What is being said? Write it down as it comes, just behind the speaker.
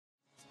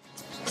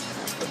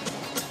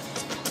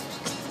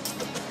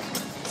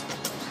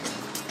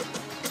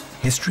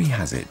History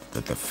has it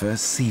that the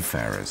first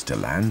seafarers to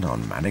land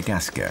on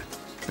Madagascar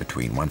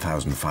between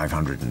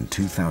 1,500 and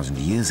 2,000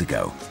 years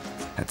ago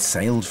had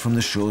sailed from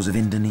the shores of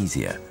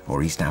Indonesia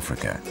or East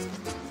Africa.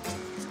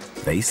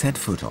 They set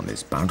foot on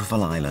this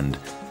bountiful island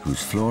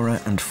whose flora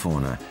and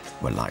fauna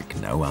were like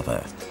no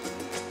other.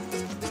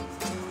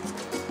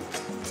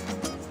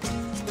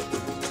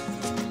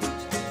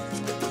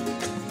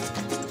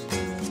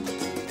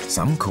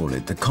 Some call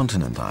it the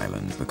continent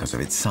island because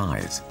of its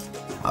size.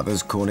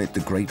 Others call it the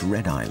Great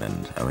Red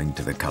Island, owing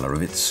to the color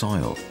of its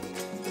soil.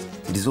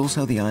 It is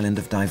also the island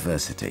of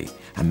diversity,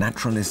 a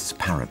naturalist's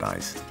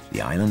paradise,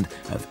 the island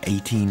of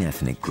 18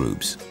 ethnic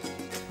groups.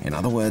 In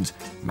other words,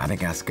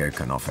 Madagascar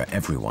can offer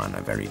everyone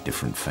a very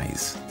different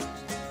face.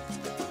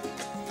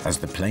 As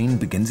the plane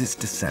begins its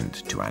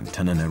descent to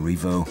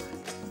Antananarivo,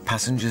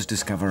 passengers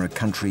discover a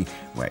country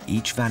where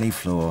each valley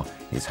floor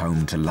is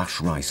home to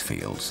lush rice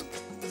fields.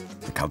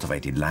 The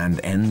cultivated land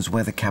ends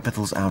where the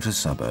capital's outer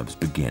suburbs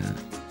begin.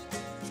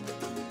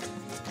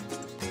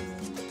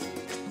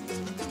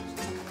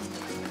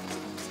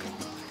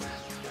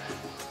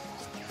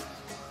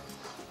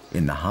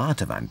 In the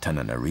heart of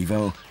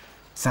Antananarivo,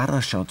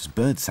 Sarashot's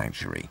bird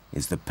sanctuary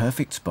is the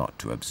perfect spot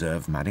to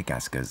observe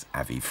Madagascar's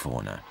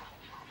avifauna.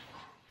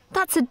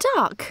 That's a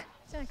duck.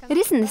 It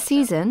isn't the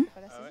season.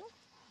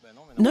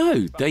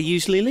 No, they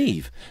usually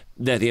leave.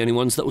 They're the only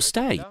ones that will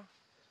stay.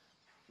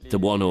 The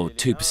 1 or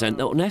 2%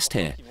 that will nest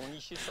here.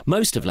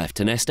 Most have left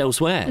to nest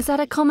elsewhere. Is that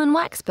a common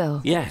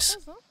waxbill? Yes.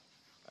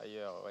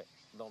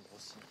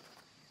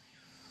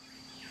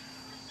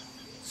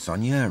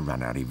 Sonia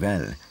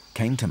Ranarivel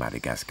came to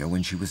Madagascar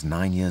when she was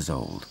 9 years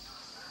old.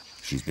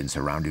 She's been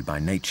surrounded by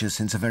nature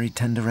since a very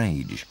tender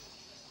age.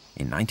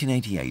 In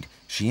 1988,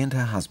 she and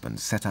her husband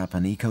set up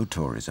an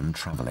ecotourism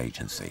travel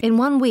agency. In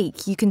 1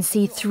 week, you can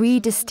see 3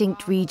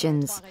 distinct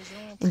regions.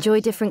 Enjoy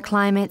different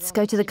climates,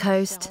 go to the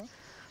coast.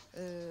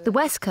 The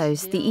West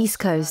Coast, the East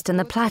Coast and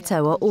the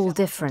Plateau are all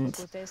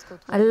different.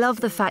 I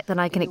love the fact that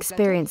I can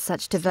experience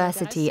such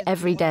diversity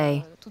every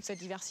day.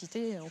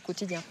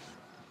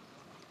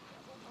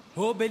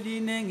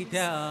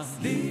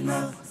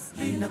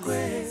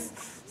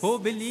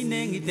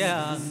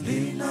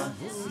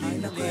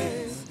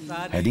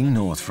 Heading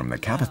north from the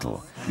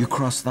capital, you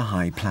cross the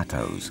high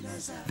plateaus.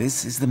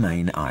 This is the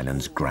main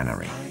island's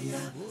granary.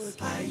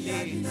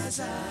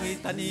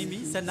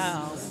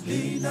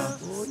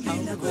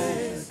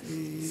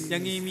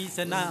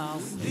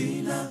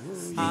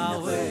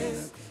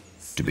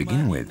 To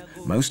begin with,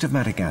 most of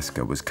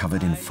Madagascar was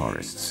covered in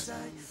forests.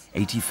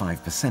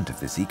 85% of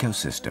this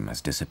ecosystem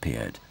has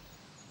disappeared.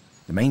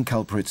 The main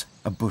culprits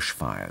are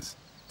bushfires,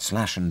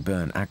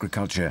 slash-and-burn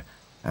agriculture,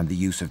 and the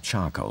use of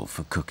charcoal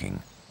for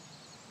cooking.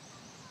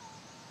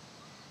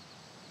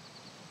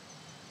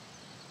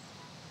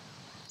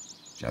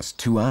 Just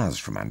 2 hours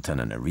from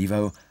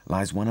Antananarivo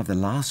lies one of the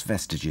last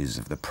vestiges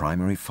of the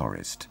primary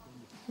forest,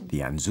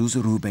 the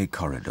Anzuzurube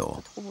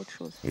corridor.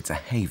 It's a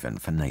haven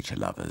for nature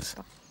lovers.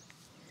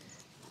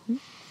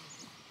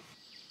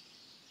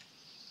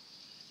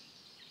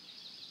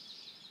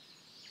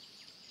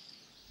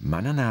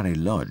 Mananare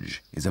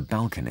Lodge is a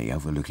balcony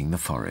overlooking the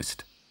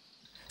forest.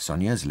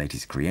 Sonia's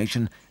latest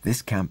creation,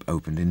 this camp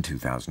opened in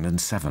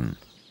 2007,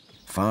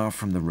 far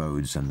from the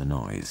roads and the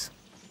noise.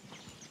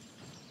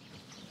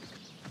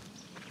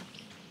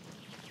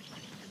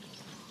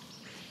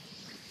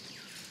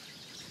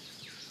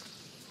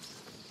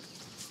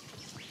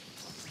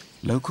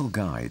 Local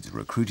guides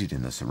recruited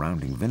in the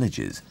surrounding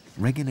villages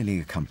regularly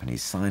accompany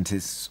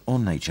scientists or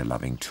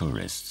nature-loving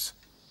tourists.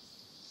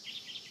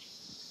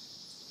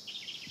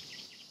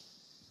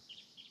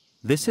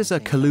 This is a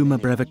Kaluma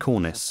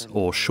brevicornis,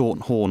 or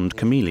short-horned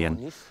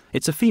chameleon.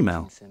 It's a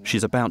female.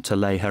 She's about to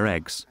lay her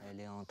eggs.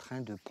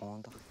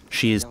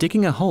 She is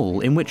digging a hole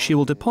in which she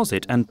will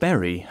deposit and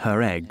bury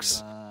her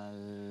eggs.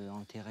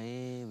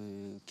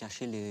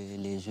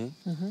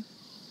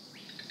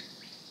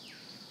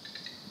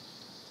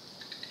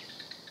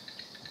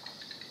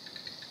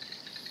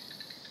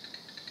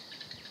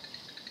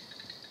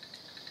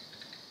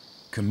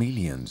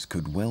 Chameleons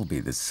could well be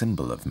the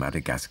symbol of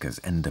Madagascar's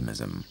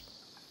endemism.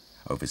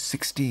 Over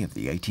 60 of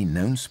the 18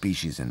 known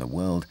species in the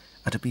world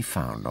are to be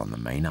found on the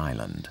main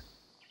island.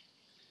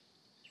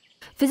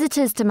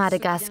 Visitors to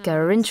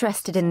Madagascar are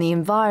interested in the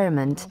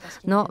environment,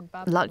 not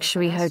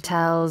luxury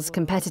hotels,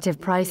 competitive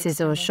prices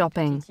or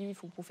shopping.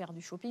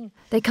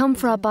 They come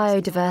for our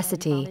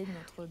biodiversity,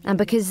 and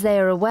because they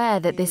are aware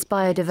that this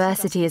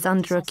biodiversity is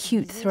under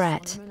acute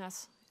threat.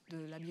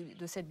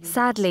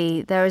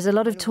 Sadly, there is a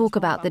lot of talk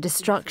about the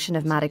destruction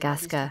of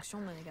Madagascar.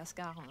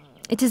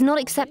 It is not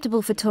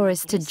acceptable for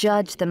tourists to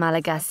judge the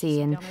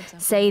Malagasy and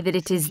say that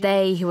it is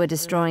they who are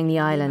destroying the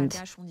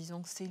island.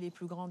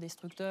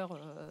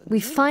 We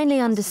finally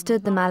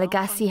understood the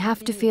Malagasy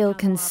have to feel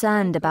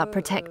concerned about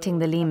protecting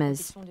the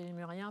lemurs.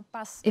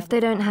 If they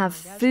don't have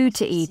food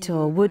to eat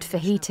or wood for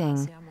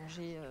heating,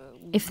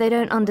 if they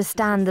don't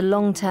understand the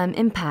long-term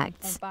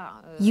impacts,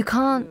 you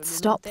can't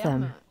stop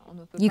them.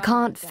 You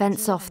can't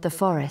fence off the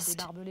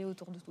forest.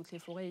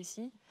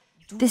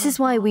 This is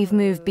why we've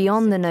moved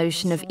beyond the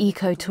notion of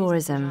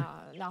ecotourism.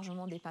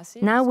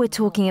 Now we're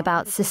talking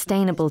about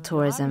sustainable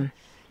tourism.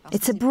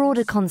 It's a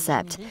broader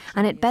concept,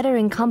 and it better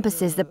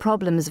encompasses the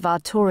problems of our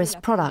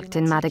tourist product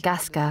in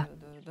Madagascar.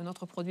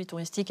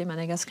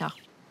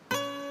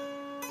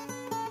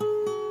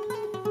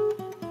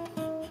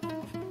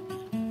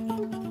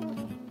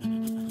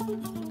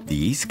 The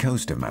east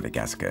coast of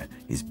Madagascar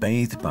is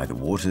bathed by the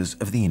waters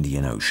of the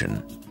Indian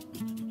Ocean.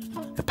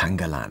 The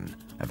Pangalan,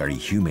 a very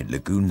humid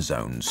lagoon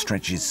zone,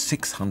 stretches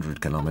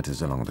 600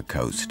 kilometers along the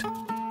coast.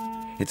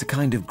 It's a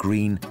kind of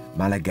green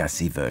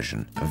Malagasy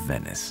version of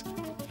Venice.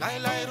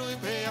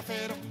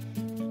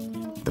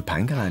 The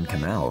Pangalan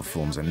Canal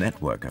forms a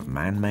network of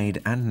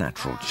man-made and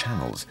natural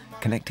channels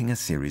connecting a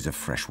series of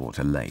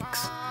freshwater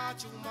lakes.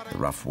 The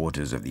rough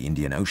waters of the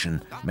Indian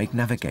Ocean make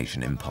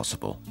navigation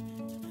impossible.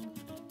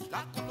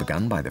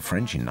 Begun by the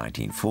French in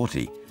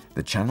 1940,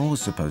 the channel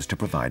was supposed to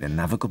provide a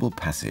navigable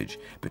passage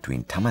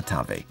between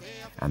Tamatave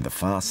and the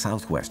far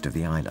southwest of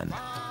the island.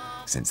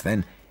 Since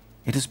then,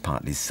 it has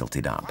partly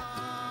silted up.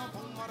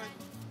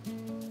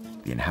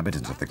 The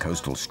inhabitants of the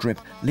coastal strip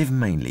live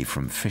mainly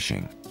from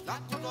fishing.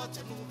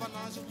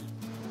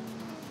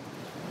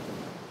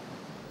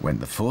 When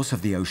the force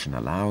of the ocean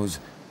allows,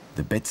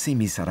 the Betsi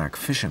Misarak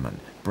fishermen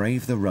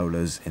brave the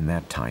rollers in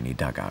their tiny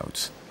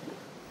dugouts.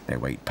 They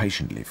wait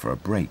patiently for a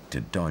break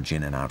to dodge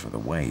in and out of the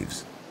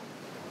waves.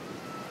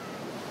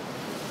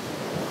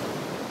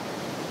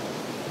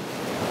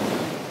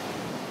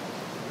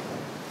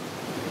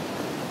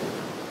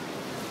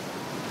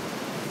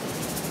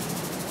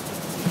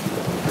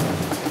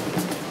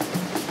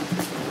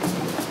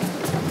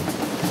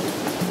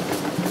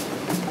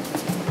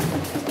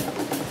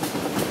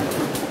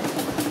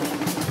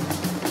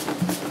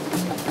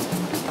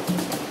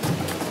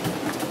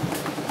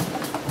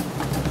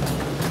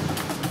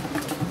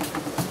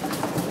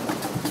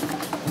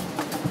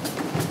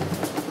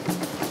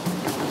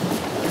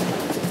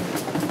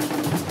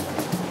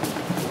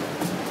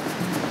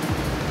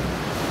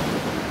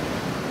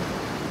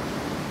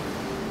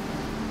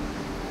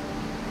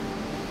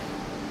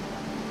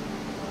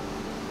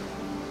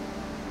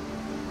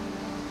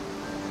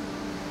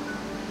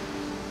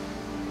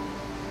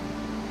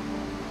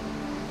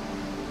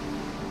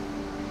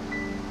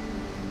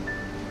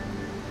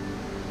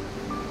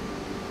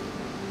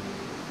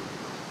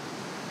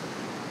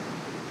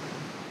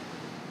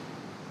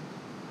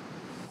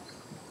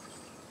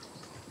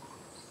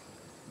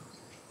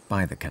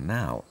 By the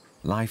canal,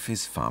 life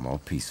is far more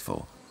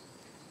peaceful.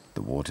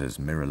 The water's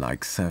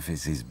mirror-like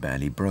surface is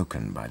barely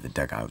broken by the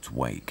dugout's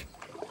wake.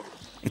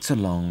 It's a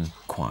long,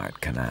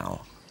 quiet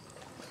canal.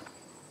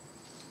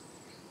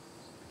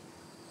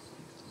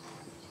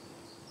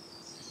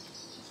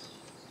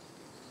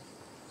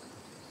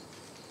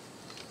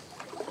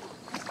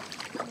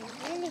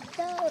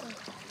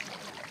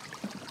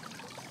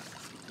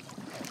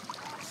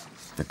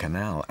 The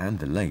canal and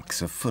the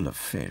lakes are full of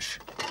fish.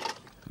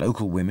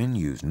 Local women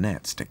use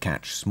nets to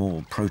catch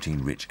small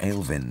protein-rich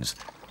alevins,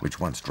 which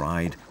once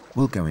dried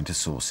will go into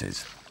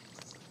sauces.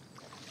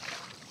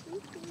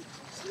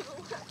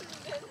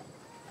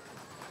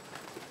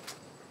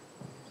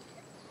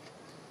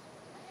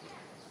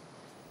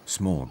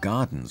 Small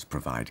gardens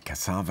provide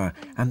cassava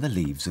and the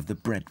leaves of the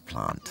bread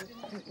plant.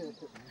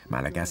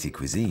 Malagasy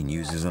cuisine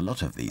uses a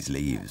lot of these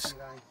leaves.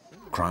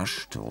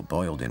 Crushed or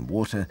boiled in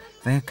water,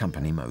 they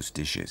accompany most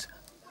dishes.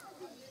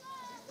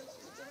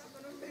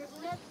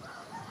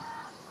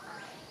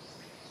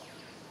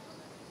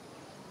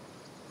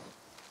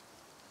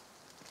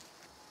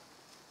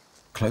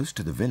 Close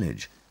to the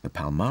village, the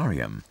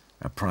Palmarium,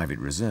 a private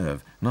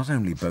reserve, not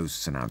only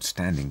boasts an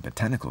outstanding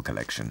botanical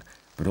collection,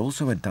 but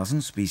also a dozen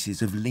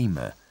species of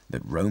lemur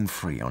that roam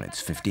free on its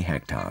 50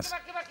 hectares.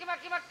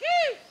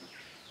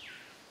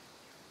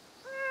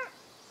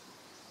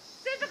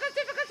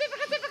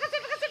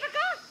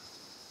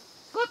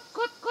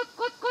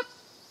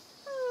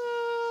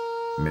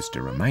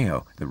 Mr.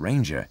 Romeo, the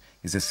ranger,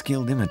 is a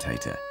skilled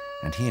imitator,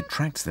 and he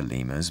attracts the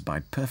lemurs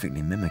by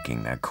perfectly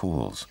mimicking their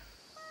calls.